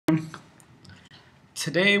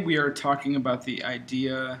Today we're talking about the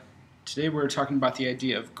idea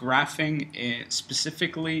of graphing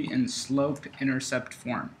specifically in slope-intercept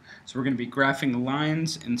form. So we're going to be graphing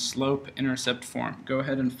lines in slope-intercept form. Go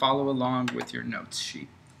ahead and follow along with your notes sheet.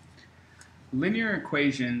 Linear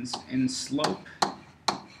equations in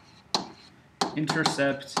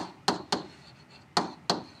slope-intercept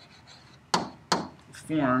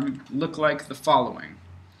form look like the following.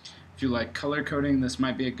 If you like color coding, this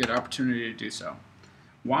might be a good opportunity to do so.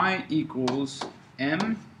 Y equals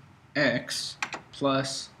mx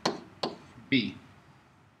plus b.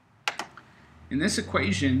 In this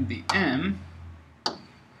equation, the m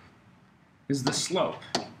is the slope,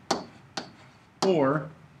 or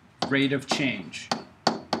rate of change,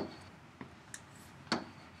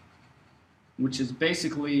 which is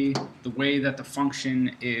basically the way that the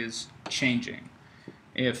function is changing.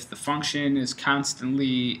 If the function is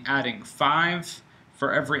constantly adding 5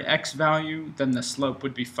 for every x value, then the slope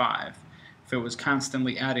would be 5. If it was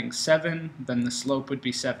constantly adding 7, then the slope would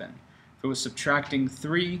be 7. If it was subtracting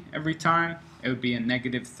 3 every time, it would be a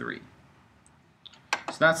negative 3.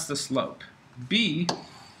 So that's the slope. B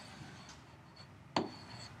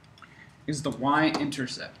is the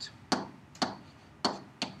y-intercept,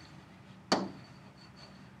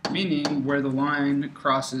 meaning where the line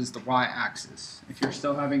crosses the y-axis. If you're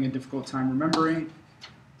still having a difficult time remembering,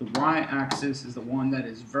 the y-axis is the one that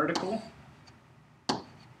is vertical,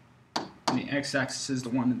 and the x-axis is the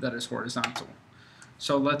one that is horizontal.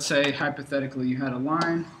 So let's say, hypothetically, you had a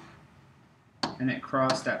line, and it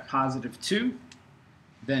crossed at positive 2,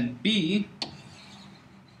 then B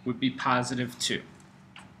would be positive 2.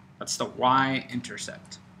 That's the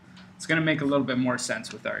y-intercept. It's going to make a little bit more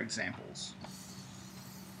sense with our examples.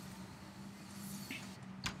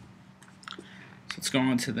 Let's go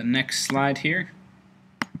on to the next slide here.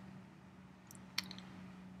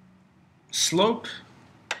 Slope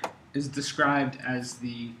is described as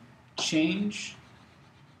the change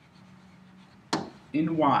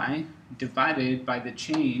in y divided by the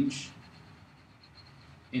change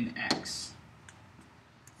in x.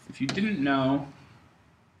 If you didn't know,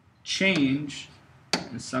 change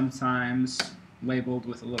is sometimes labeled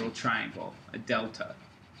with a little triangle, a delta.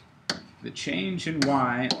 The change in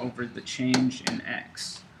y over the change in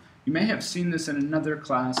x. You may have seen this in another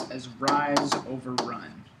class as rise over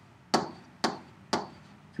run.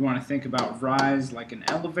 If you want to think about rise like an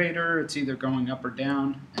elevator, it's either going up or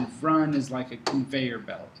down, and run is like a conveyor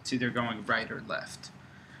belt. It's either going right or left.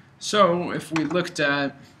 So if we looked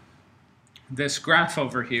at this graph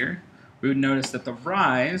over here, we would notice that the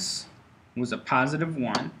rise was a positive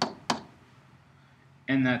 1,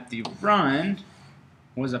 and that the run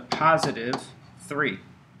was a positive 3.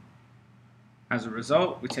 As a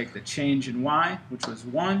result, we take the change in y, which was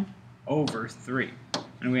 1 over 3,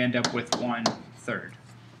 and we end up with 1/3.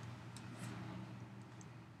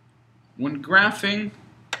 When graphing,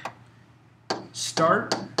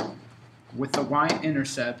 start with the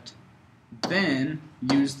y-intercept, then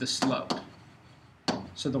use the slope.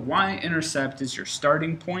 So the y-intercept is your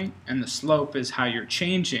starting point, and the slope is how you're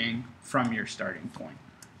changing from your starting point.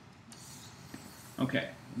 Okay,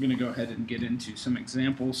 I'm going to go ahead and get into some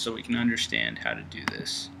examples so we can understand how to do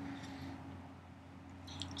this.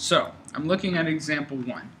 So, I'm looking at example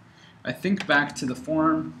 1. I think back to the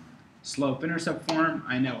form, slope-intercept form.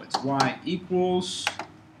 I know it's y equals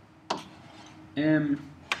mx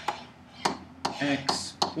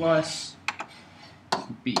plus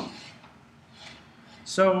b.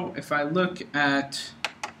 So, if I look at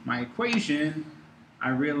my equation, I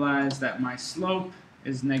realize that my slope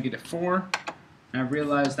is negative 4. And I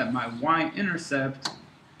realize that my y-intercept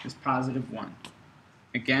is positive 1.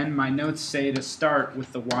 Again, my notes say to start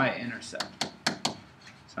with the y-intercept.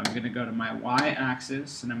 So I'm going to go to my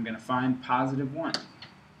y-axis, and I'm going to find positive 1.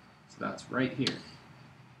 So that's right here.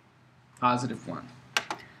 Positive 1.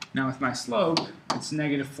 Now with my slope, it's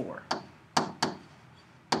negative 4.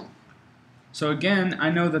 So again, I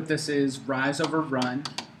know that this is rise over run,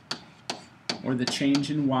 or the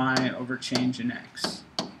change in y over change in x.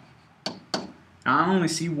 Now, I only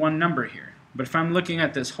see one number here, but if I'm looking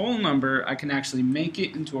at this whole number, I can actually make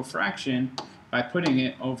it into a fraction by putting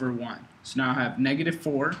it over 1. So now I have negative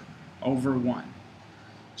 4 over 1.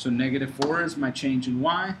 So negative 4 is my change in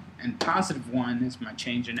y, and positive 1 is my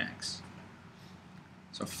change in x.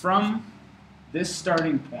 So from this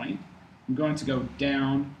starting point, I'm going to go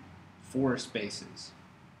down 4 spaces.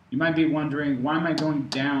 You might be wondering, why am I going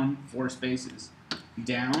down 4 spaces?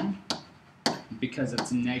 Down, because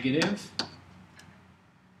it's negative.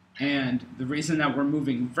 And the reason that we're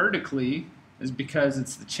moving vertically is because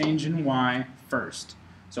it's the change in y first.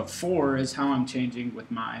 So 4 is how I'm changing with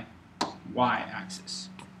my y-axis.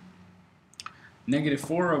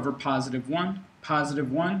 -4 over +1.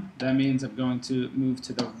 +1, that means I'm going to move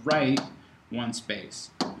to the right 1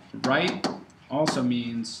 space. Right also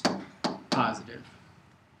means positive.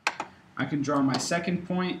 I can draw my second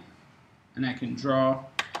point, and I can draw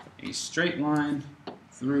a straight line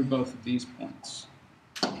through both of these points.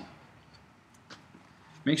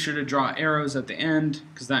 Make sure to draw arrows at the end,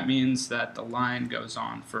 because that means that the line goes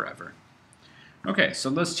on forever. Okay,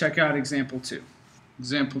 so let's check out example 2.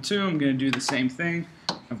 Example 2, I'm going to do the same thing.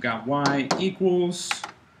 I've got y equals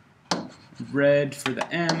red for the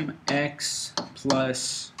M, x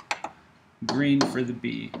plus green for the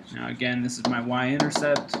B. Now again, this is my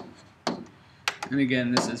y-intercept, and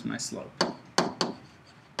again, this is my slope.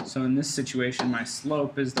 So in this situation, my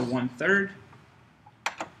slope is the 1/3,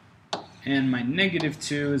 and my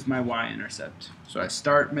 -2 is my y-intercept. So I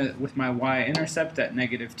start with my y-intercept at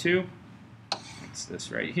 -2. That's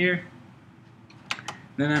this right here.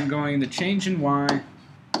 Then I'm going the change in y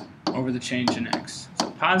over the change in x.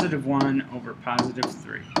 So +1 over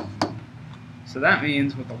 +3. So that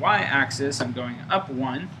means with the y-axis, I'm going up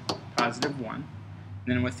 1, +1.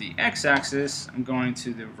 Then with the x-axis, I'm going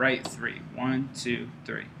to the right 3. 1, 2,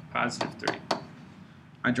 3, +3.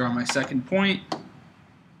 I draw my second point.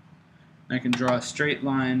 I can draw a straight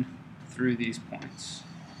line through these points.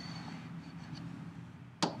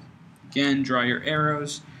 Again, draw your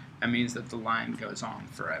arrows. That means that the line goes on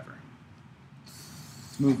forever.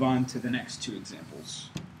 Let's move on to the next 2 examples.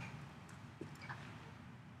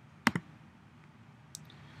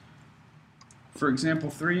 For example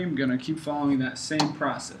 3, I'm going to keep following that same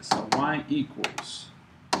process. So y equals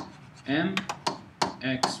m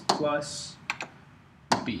x plus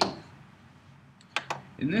b.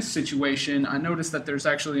 In this situation, I notice that there's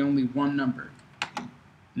actually only one number.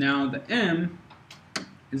 Now the m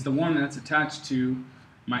is the one that's attached to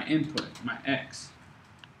my input, my x.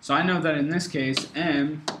 So I know that in this case,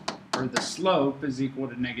 m, or the slope, is equal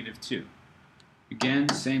to -2. Again,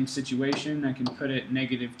 same situation, I can put it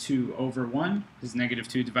 -2 over 1, because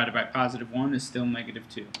 -2 divided by +1 is still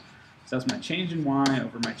 -2. So that's my change in y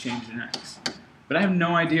over my change in x. But I have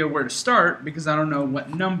no idea where to start, because I don't know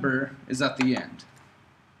what number is at the end.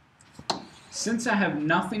 Since I have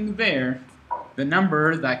nothing there, the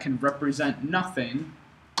number that can represent nothing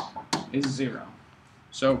is 0.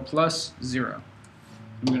 So +0.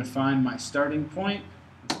 I'm going to find my starting point.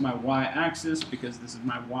 It's my y-axis because this is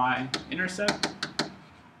my y-intercept.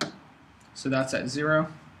 So that's at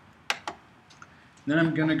 0. Then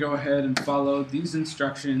I'm going to go ahead and follow these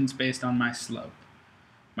instructions based on my slope.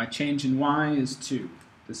 My change in y is 2.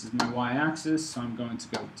 This is my y-axis, so I'm going to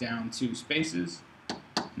go down 2 spaces.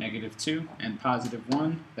 -2 and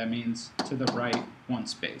 +1, that means to the right 1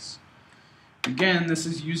 space. Again, this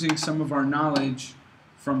is using some of our knowledge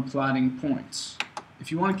from plotting points.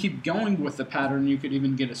 If you want to keep going with the pattern, you could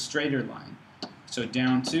even get a straighter line. So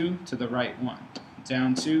down 2 to the right 1,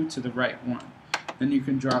 down 2 to the right 1. Then you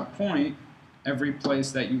can draw a point every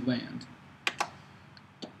place that you land.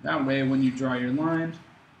 That way, when you draw your line,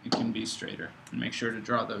 it can be straighter. And make sure to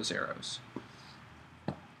draw those arrows.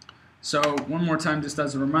 So one more time, just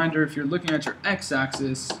as a reminder, if you're looking at your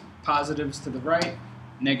x-axis, positives to the right,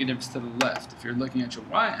 negatives to the left. If you're looking at your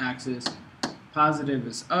y-axis, positive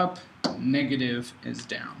is up, negative is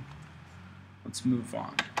down. Let's move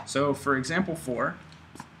on. So for example 4,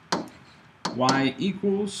 y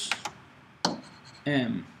equals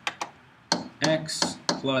m x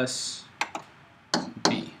plus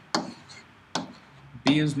b.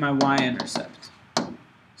 B is my y-intercept.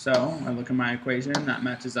 So I look at my equation, that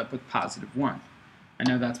matches up with +1. I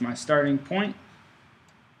know that's my starting point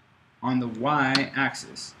on the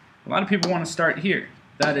y-axis. A lot of people want to start here.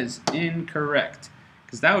 That is incorrect,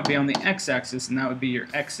 because that would be on the x-axis and that would be your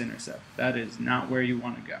x-intercept. That is not where you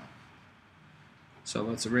want to go. So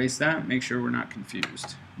let's erase that, make sure we're not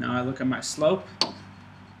confused. Now I look at my slope,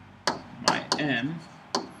 my m,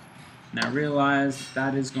 and I realize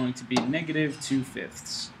that is going to be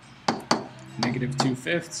 -2/5.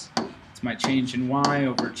 -2/5. It's my change in y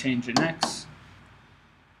over change in x,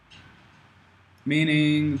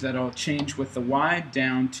 meaning that I'll change with the y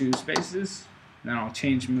down 2 spaces, then I'll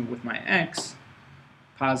change with my x,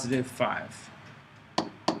 +5.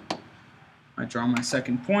 I draw my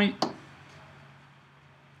second point.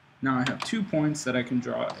 Now I have 2 points that I can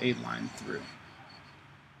draw a line through.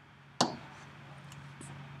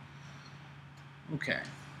 Okay.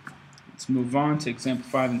 Let's move on to example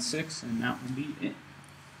 5 and 6, and that will be it.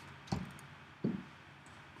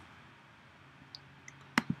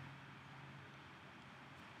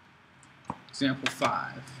 Example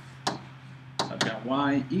 5. So I've got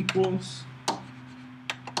y equals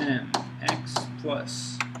mx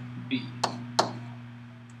plus b.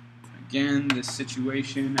 Again, this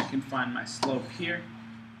situation, I can find my slope here.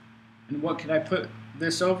 And what could I put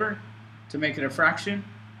this over to make it a fraction?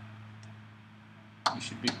 You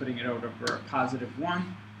should be putting it over a positive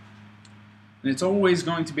 1. And it's always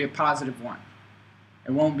going to be a positive 1.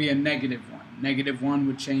 It won't be a negative 1. Negative 1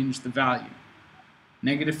 would change the value.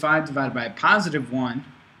 Negative 5 divided by a positive 1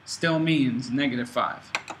 still means negative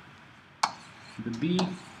 5. The b,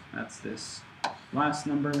 that's this last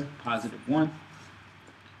number, positive 1.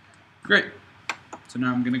 Great. So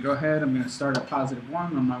now I'm going to go ahead, I'm going to start at positive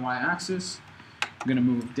 1 on my y-axis. I'm going to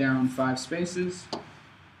move down 5 spaces.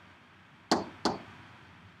 I'm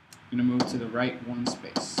going to move to the right 1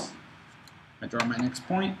 space. I draw my next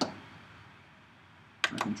point.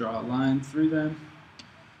 I can draw a line through them.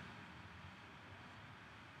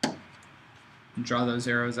 And draw those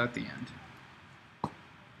arrows at the end.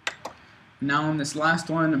 Now on this last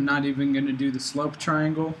one, I'm not even going to do the slope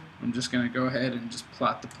triangle. I'm just going to go ahead and just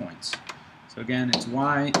plot the points. So again, it's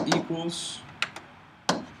y equals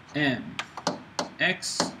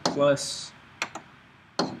mx plus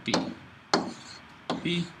b.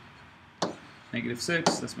 b, negative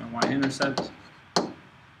 6, that's my y-intercept.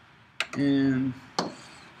 And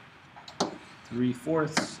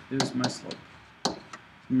 3/4 is my slope.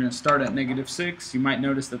 I'm going to start at negative 6. You might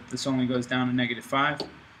notice that this only goes down to negative 5.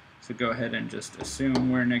 So go ahead and just assume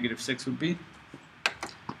where negative 6 would be.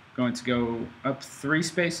 Going to go up 3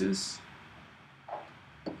 spaces.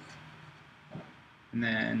 And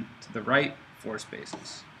then to the right, 4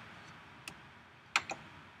 spaces.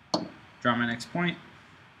 Draw my next point.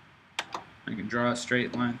 I can draw a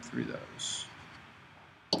straight line through those.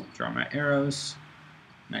 Draw my arrows.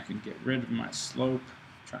 And I can get rid of my slope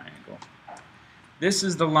triangle. This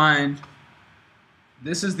is the line,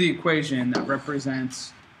 this is the equation that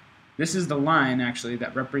represents, this is the line actually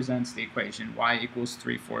that represents the equation y equals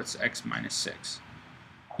 3/4 x minus 6.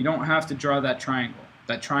 You don't have to draw that triangle.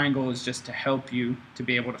 That triangle is just to help you to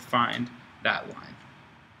be able to find that line.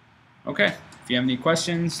 Okay, if you have any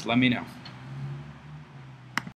questions, let me know.